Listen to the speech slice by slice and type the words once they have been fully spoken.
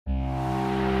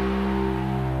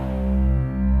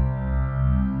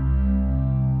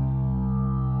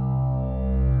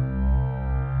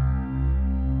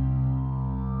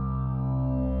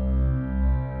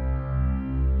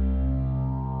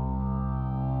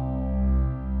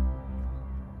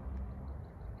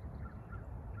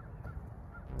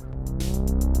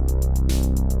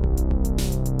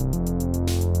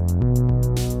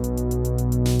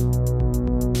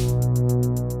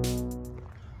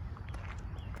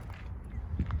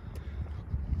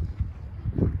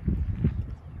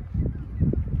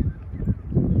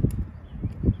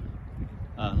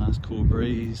cool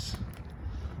breeze.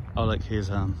 Oh look, here's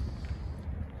oh,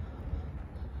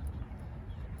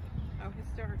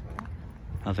 historical.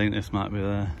 I think this might be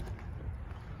the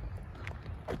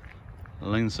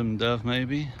Lonesome dove,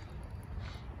 maybe.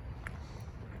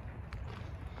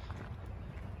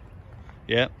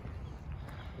 Yep.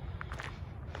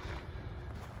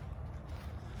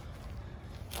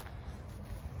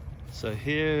 So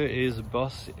here is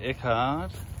Bose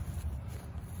Ikard,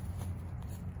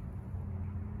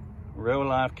 real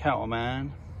life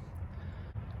cattleman.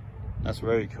 That's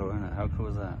very cool, isn't it? How cool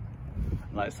is that?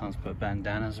 I like someone's put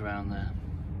bandanas around there.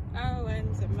 Oh,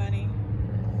 and some money.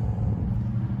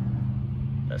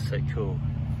 That's so cool.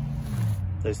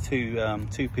 There's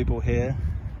two people here.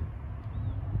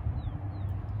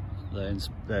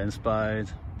 They inspired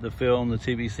the film, the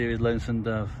TV series Lonesome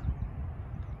Dove.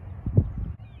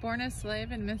 Born a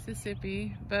slave in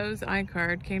Mississippi, Bose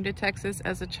Ikard came to Texas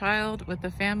as a child with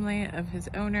the family of his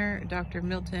owner, Dr.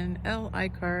 Milton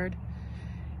Ikard.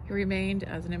 He remained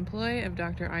as an employee of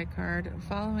Dr. Ikard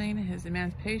following his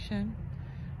emancipation,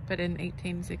 but in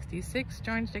 1866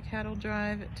 joined a cattle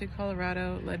drive to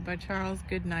Colorado led by Charles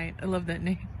Goodnight, I love that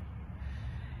name,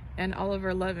 and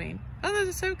Oliver Loving. Oh, this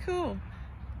is so cool.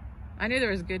 I knew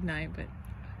there was Goodnight, but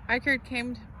Ikard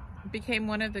became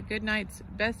one of the Goodnight's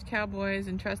best cowboys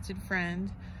and trusted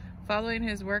friend. Following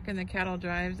his work in the cattle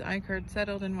drives, Ikard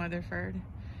settled in Weatherford.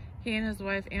 He and his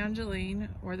wife Angeline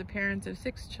were the parents of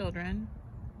 6 children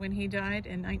when he died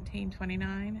in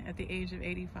 1929 at the age of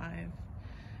 85.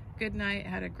 Goodnight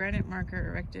had a granite marker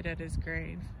erected at his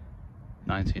grave.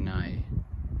 1990.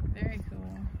 Very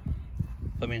cool.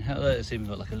 I mean, how it's even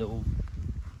got like a little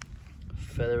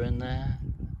feather in there.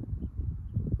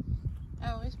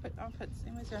 Oh, I'll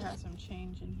have some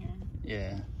change in here.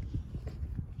 Yeah.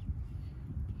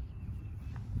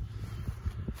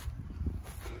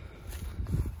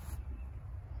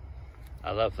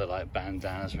 I love the like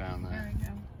bandanas around there. There we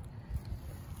go.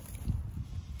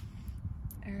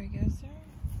 There we go, sir.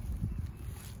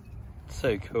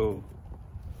 So cool.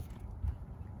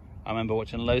 I remember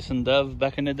watching Lonesome Dove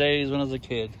back in the days when I was a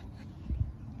kid.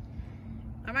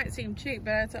 I might seem cheap,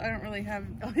 but I don't really have,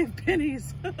 I have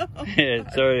pennies. Yeah,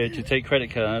 sorry, did you take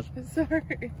credit cards?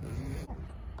 Sorry.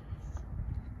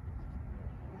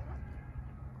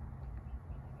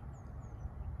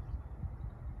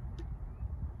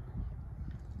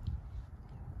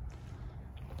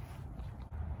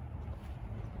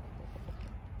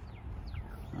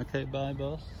 Okay, bye,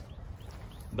 boss.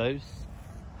 Bose.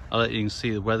 I'll let you can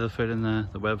see the Weatherford in there,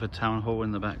 the Weatherford Town Hall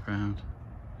in the background.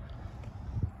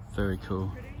 Very cool.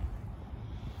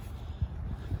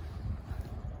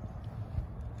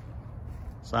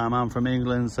 So I'm from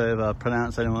England, so if I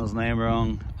pronounce anyone's name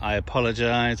wrong, I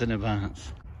apologise in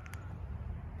advance.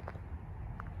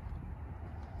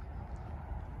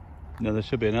 No, there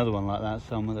should be another one like that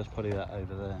somewhere. There's probably that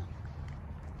over there.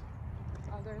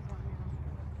 Oh, there's one here.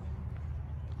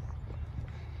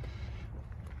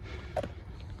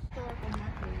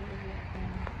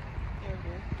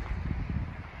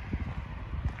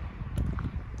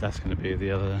 That's going to be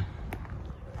the other.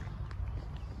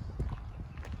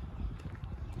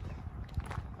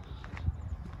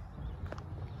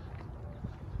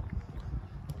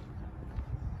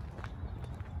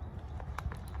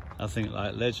 I think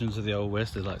like Legends of the Old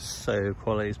West is like so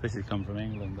quality, especially come from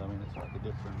England. I mean, it's like a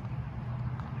different,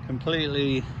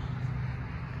 completely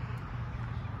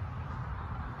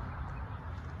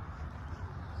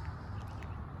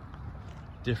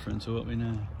different to what we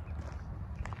know.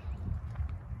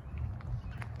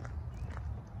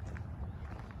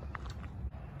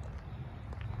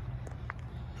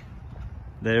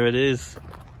 There it is,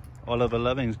 Oliver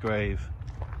Loving's grave.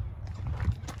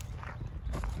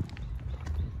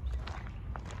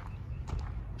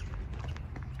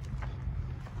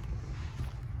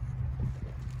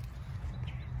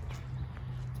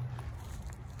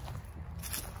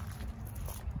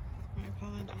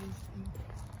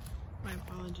 My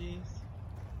apologies.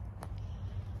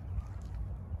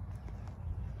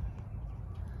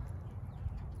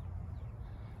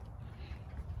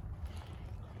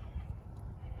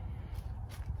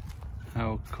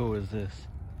 How cool is this?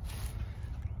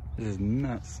 This is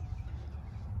nuts.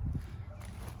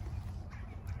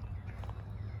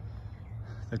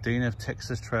 The Dean of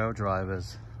Texas Trail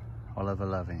Drivers, Oliver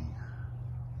Loving.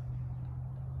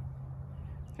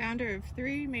 Founder of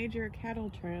 3 major cattle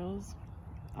trails,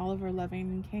 Oliver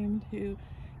Loving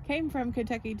came from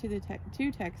Kentucky to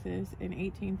Texas in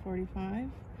 1845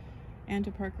 and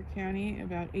to Parker County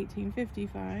about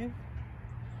 1855.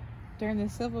 During the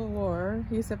Civil War,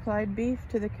 he supplied beef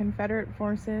to the Confederate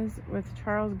forces with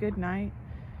Charles Goodnight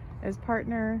as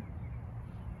partner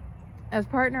As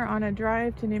partner on a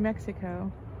drive to New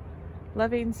Mexico,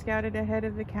 Loving scouted ahead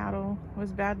of the cattle,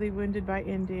 was badly wounded by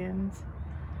Indians,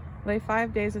 lay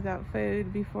 5 days without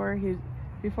food before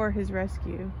his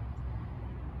rescue,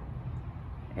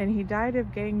 and he died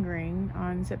of gangrene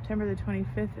on September the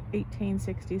 25th,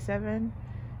 1867.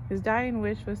 His dying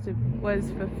wish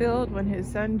was fulfilled when his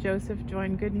son Joseph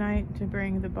joined Goodnight to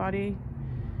bring the body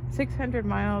 600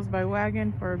 miles by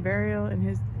wagon for a burial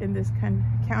in this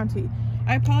county.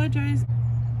 I apologize.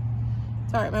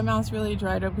 Sorry, my mouth's really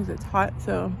dried up because it's hot,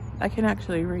 so I can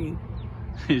actually read.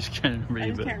 You just can't read. I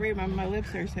just can't read. My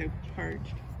lips are so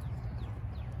parched.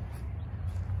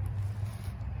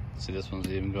 See, this one's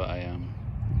even got a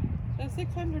So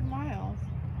 600 miles.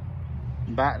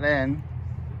 Back then.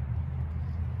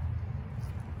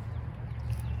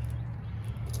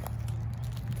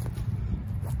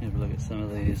 Have a look at some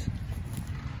of these.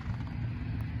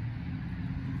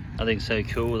 I think it's so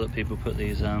cool that people put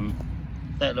these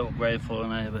that little grave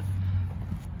fallen over.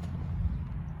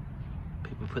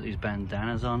 People put these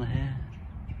bandanas on here.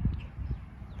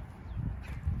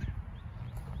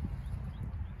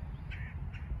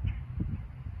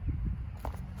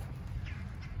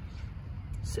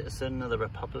 Citizen of the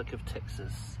Republic of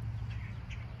Texas.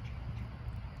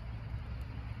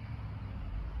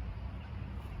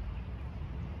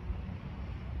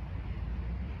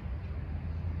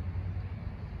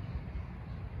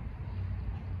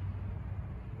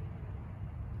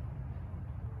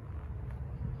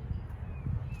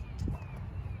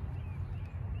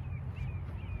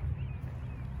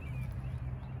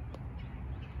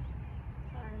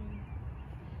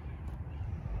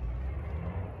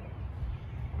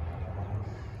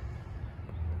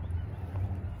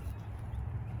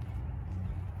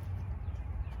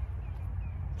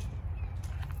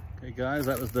 Okay guys,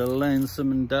 that was the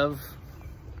Lonesome and Dove.